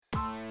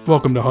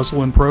Welcome to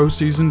Hustle and Pro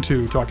Season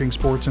 2, talking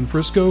sports in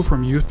Frisco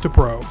from youth to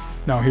pro.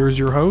 Now here's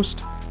your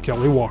host,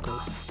 Kelly Walker.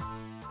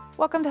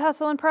 Welcome to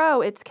Hustle and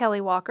Pro. It's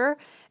Kelly Walker.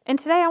 And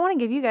today I want to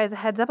give you guys a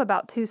heads up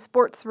about two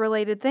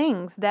sports-related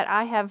things that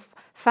I have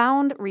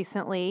found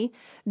recently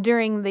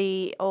during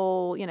the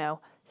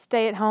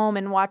stay at home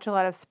and watch a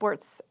lot of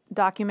sports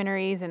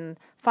documentaries and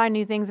find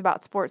new things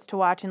about sports to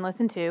watch and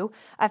listen to.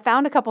 I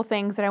found a couple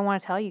things that I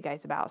want to tell you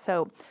guys about.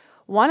 So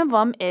one of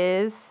them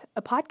is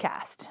a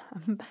podcast.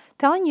 I'm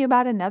telling you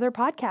about another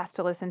podcast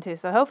to listen to.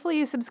 So hopefully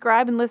you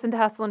subscribe and listen to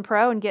Hustle and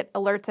Pro and get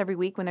alerts every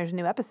week when there's a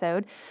new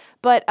episode.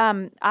 But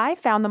I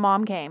found the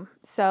Mom Game.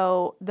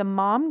 So the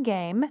Mom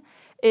Game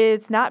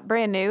is not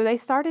brand new. They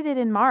started it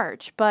in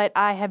March, but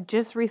I have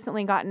just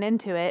recently gotten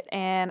into it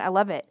and I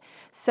love it.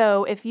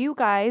 So if you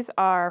guys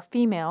are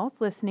females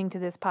listening to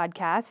this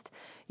podcast,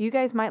 you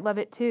guys might love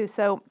it too.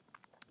 So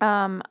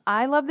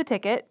I love The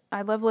Ticket.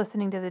 I love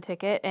listening to The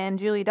Ticket, and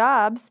Julie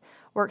Dobbs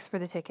works for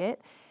The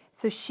Ticket.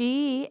 So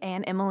she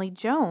and Emily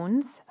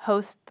Jones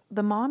host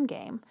the Mom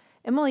Game.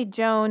 Emily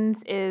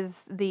Jones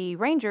is the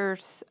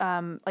Rangers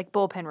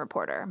bullpen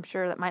reporter. I'm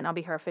sure that might not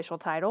be her official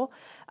title.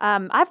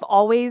 I've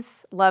always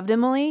loved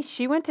Emily.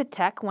 She went to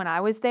Tech when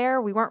I was there.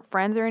 We weren't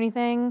friends or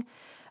anything,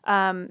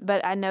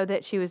 but I know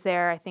that she was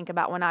there, I think,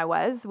 about when I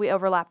was. We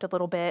overlapped a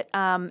little bit,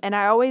 and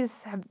I always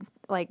have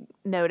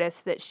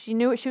noticed that she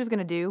knew what she was going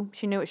to do.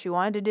 She knew what she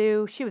wanted to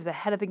do. She was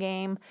ahead of the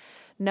game,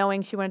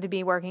 knowing she wanted to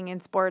be working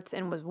in sports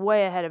and was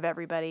way ahead of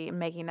everybody in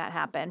making that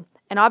happen.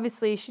 And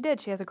obviously she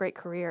did. She has a great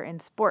career in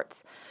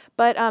sports.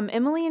 But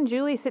Emily and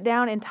Julie sit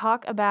down and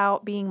talk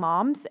about being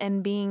moms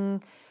and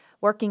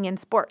working in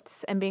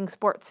sports and being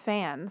sports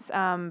fans,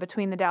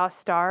 between the Dallas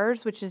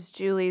Stars, which is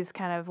Julie's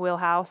kind of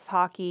wheelhouse,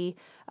 hockey.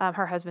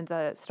 Her husband's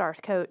a Stars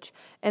coach.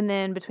 And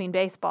then between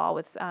baseball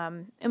with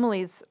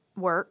Emily's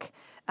work.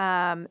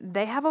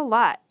 They have a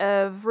lot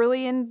of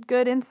really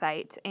good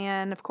insight.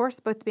 And of course,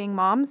 both being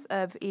moms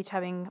of each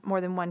having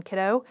more than one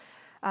kiddo,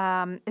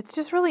 it's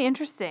just really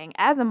interesting.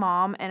 As a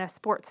mom and a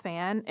sports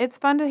fan, it's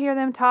fun to hear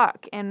them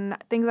talk and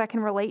things I can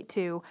relate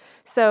to.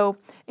 So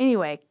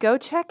anyway, go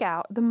check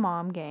out the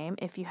Mom Game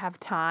if you have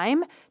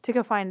time to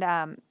go find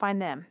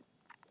them.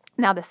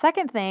 Now, the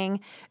second thing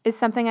is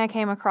something I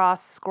came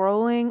across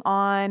scrolling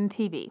on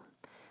TV,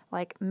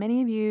 like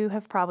many of you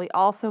have probably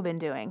also been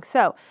doing.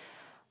 So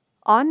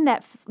on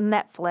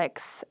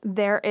Netflix,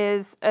 there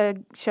is a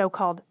show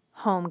called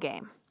Home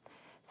Game.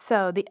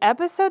 So the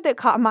episode that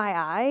caught my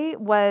eye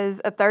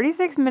was a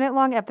 36-minute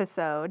long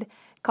episode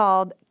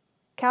called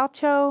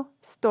Calcio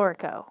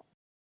Storico.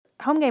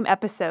 Home Game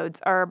episodes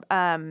are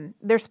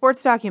they're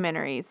sports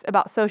documentaries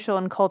about social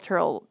and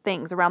cultural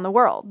things around the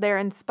world. They're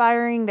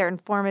inspiring, they're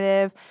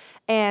informative,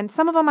 and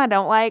some of them I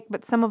don't like,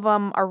 but some of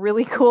them are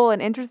really cool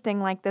and interesting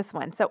like this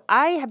one. So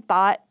I have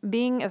thought,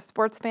 being a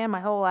sports fan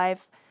my whole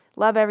life,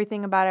 love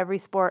everything about every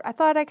sport, I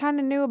thought I kind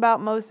of knew about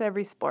most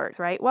every sport,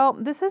 right? Well,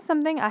 this is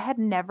something I had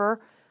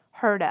never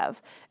heard of.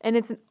 And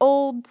it's an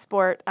old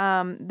sport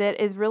that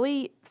is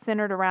really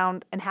centered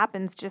around and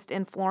happens just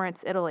in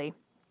Florence, Italy.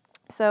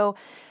 So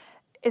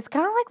it's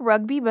kind of like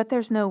rugby, but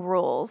there's no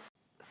rules.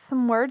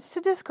 Some words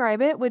to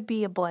describe it would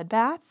be a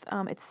bloodbath.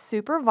 It's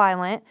super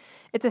violent.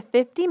 It's a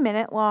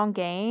 50-minute long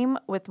game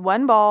with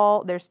one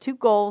ball. There's two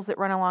goals that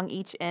run along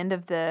each end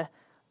of the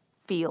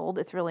field.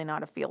 It's really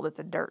not a field. It's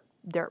a dirt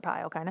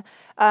pile, kind of.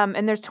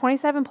 And there's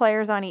 27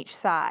 players on each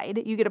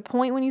side. You get a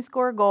point when you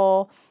score a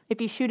goal. If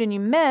you shoot and you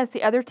miss,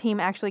 the other team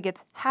actually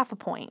gets half a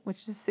point,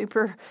 which is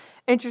super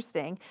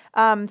interesting.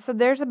 So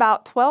there's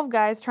about 12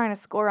 guys trying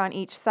to score on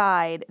each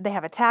side. They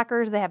have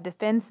attackers, they have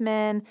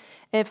defensemen.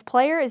 If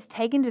player is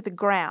taken to the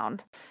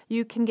ground,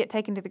 you can get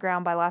taken to the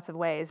ground by lots of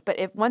ways.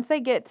 But once they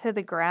get to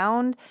the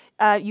ground,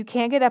 you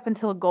can't get up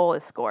until a goal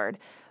is scored.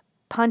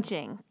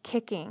 Punching,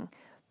 kicking,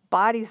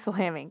 body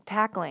slamming,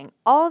 tackling,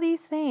 all these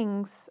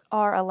things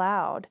are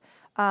allowed.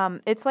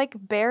 It's like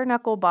bare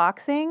knuckle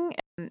boxing.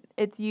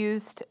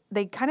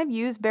 They kind of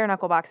use bare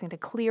knuckle boxing to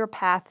clear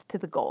path to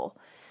the goal.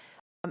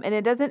 And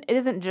it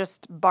isn't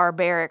just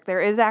barbaric.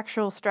 There is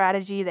actual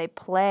strategy. They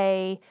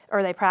play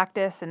or they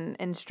practice and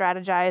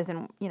strategize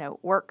and,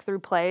 work through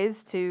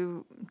plays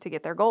to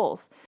get their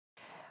goals.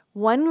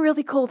 One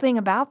really cool thing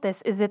about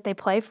this is that they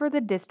play for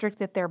the district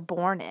that they're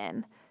born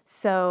in.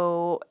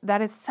 So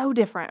that is so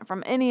different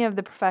from any of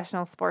the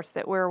professional sports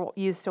that we're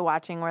used to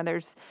watching, where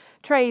there's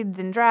trades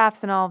and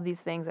drafts and all of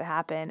these things that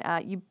happen.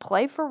 You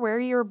play for where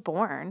you're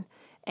born,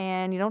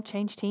 and you don't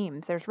change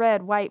teams. There's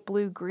red, white,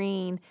 blue,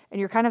 green, and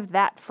you're kind of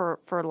that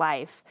for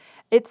life.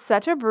 It's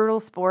such a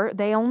brutal sport.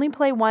 They only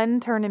play one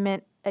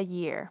tournament a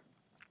year.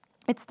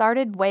 It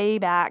started way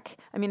back.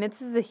 I mean,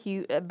 this is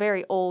a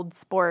very old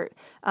sport.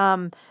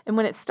 And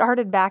when it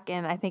started back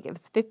in, I think it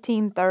was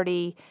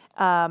 1530,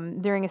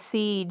 during a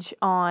siege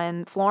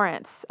on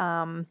Florence,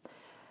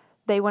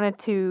 they wanted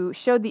to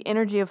show the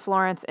energy of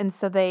Florence. And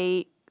so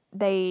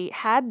they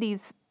had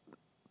these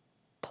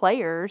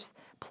players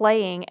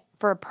playing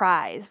for a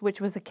prize, which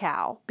was a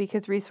cow,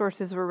 because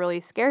resources were really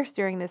scarce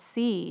during the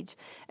siege.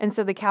 And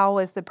so the cow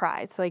was the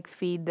prize,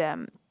 feed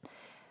them.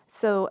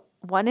 So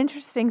one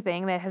interesting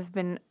thing that has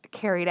been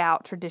carried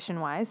out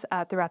tradition-wise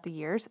throughout the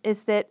years is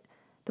that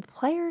the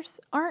players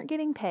aren't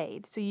getting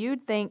paid. So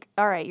you'd think,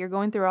 all right, you're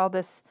going through all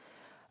this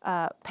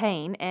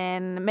pain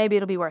and maybe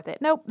it'll be worth it.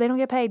 Nope, they don't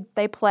get paid.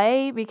 They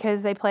play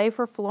because they play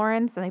for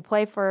Florence and they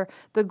play for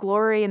the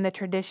glory and the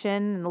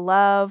tradition and the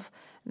love,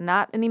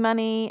 not any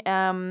money.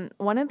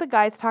 One of the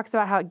guys talks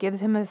about how it gives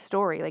him a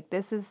story. Like,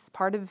 this is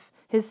part of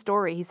his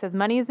story. He says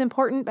money is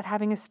important, but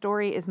having a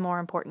story is more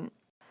important.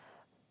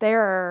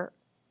 There are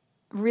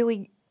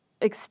really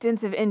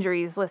extensive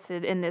injuries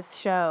listed in this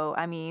show.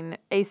 I mean,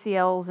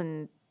 ACLs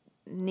and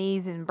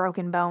knees and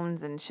broken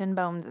bones and shin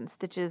bones and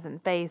stitches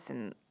and face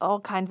and all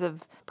kinds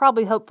of,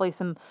 probably hopefully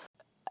some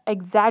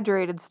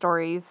exaggerated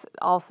stories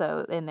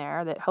also in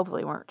there that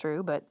hopefully weren't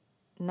true, but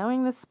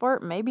knowing this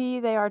sport, maybe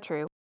they are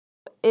true.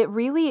 It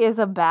really is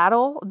a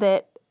battle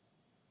that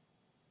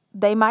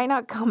they might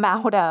not come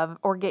out of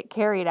or get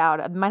carried out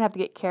of, might have to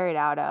get carried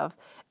out of.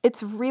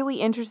 It's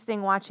really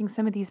interesting watching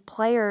some of these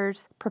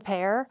players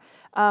prepare.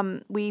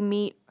 We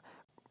meet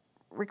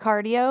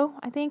Ricardo,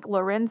 I think,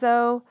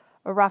 Lorenzo,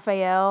 a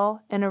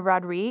Rafael, and a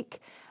Rodrigue.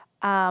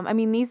 I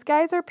mean, these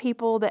guys are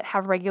people that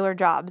have regular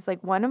jobs.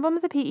 Like, one of them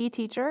is a PE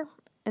teacher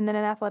and then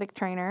an athletic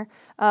trainer.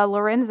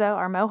 Lorenzo,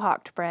 our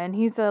Mohawked friend,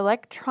 he's an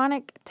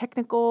electronic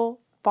technical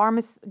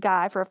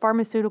guy for a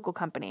pharmaceutical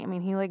company. I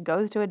mean, he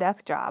goes to a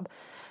desk job.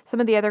 Some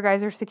of the other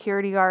guys are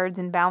security guards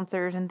and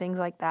bouncers and things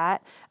like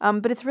that.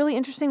 But it's really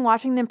interesting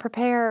watching them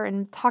prepare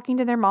and talking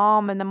to their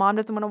mom, and the mom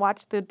doesn't want to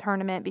watch the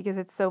tournament because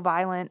it's so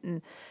violent.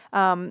 And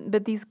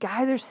but these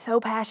guys are so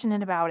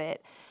passionate about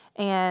it,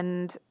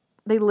 and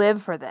they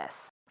live for this.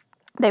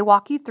 They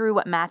walk you through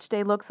what match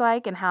day looks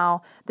like and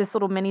how this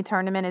little mini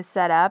tournament is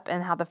set up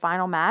and how the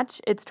final match.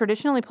 It's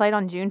traditionally played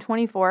on June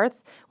 24th,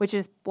 which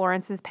is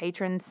Florence's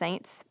patron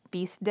saint's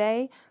feast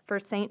day for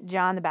St.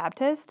 John the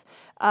Baptist.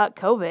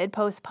 COVID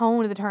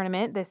postponed the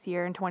tournament this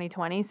year in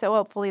 2020, so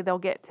hopefully they'll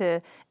get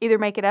to either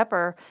make it up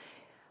or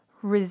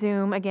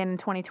resume again in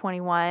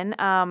 2021.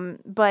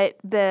 But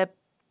the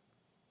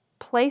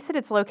place that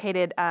it's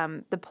located,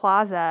 the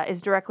plaza,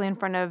 is directly in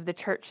front of the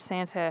Church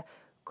Santa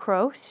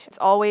Croce. It's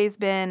always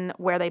been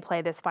where they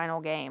play this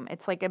final game.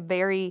 It's like a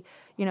very,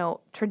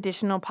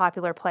 traditional,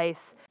 popular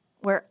place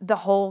where the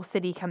whole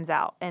city comes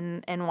out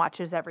and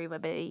watches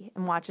everybody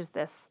and watches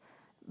this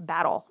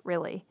battle,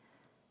 really.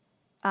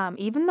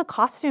 Even the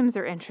costumes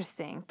are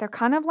interesting. They're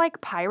kind of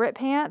like pirate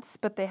pants,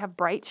 but they have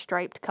bright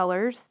striped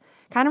colors.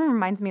 Kind of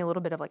reminds me a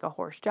little bit of like a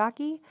horse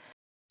jockey.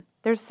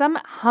 There's some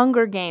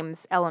Hunger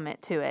Games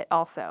element to it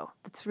also.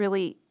 That's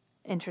really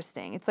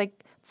interesting. It's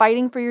like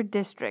fighting for your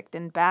district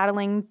and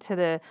battling to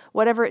the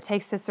whatever it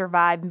takes to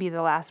survive and be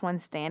the last one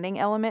standing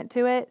element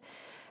to it.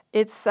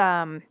 It's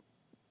so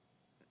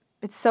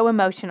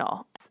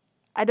emotional.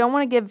 I don't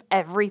want to give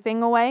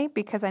everything away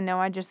because I know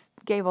I just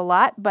gave a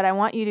lot, but I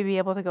want you to be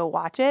able to go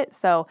watch it.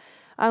 So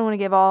I don't want to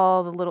give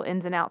all the little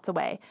ins and outs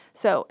away.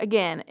 So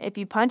again, if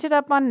you punch it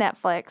up on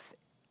Netflix,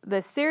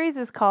 the series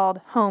is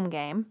called Home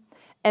Game,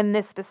 and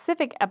this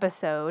specific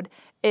episode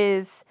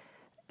is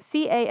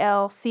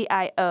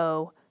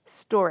Calcio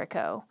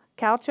Storico.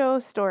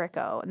 Calcio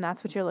Storico, and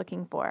that's what you're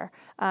looking for.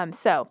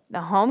 So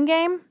the home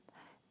game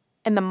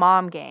and the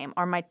mom game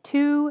are my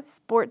two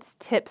sports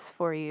tips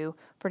for you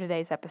for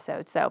today's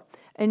episode. So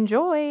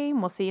enjoy, and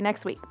we'll see you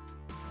next week.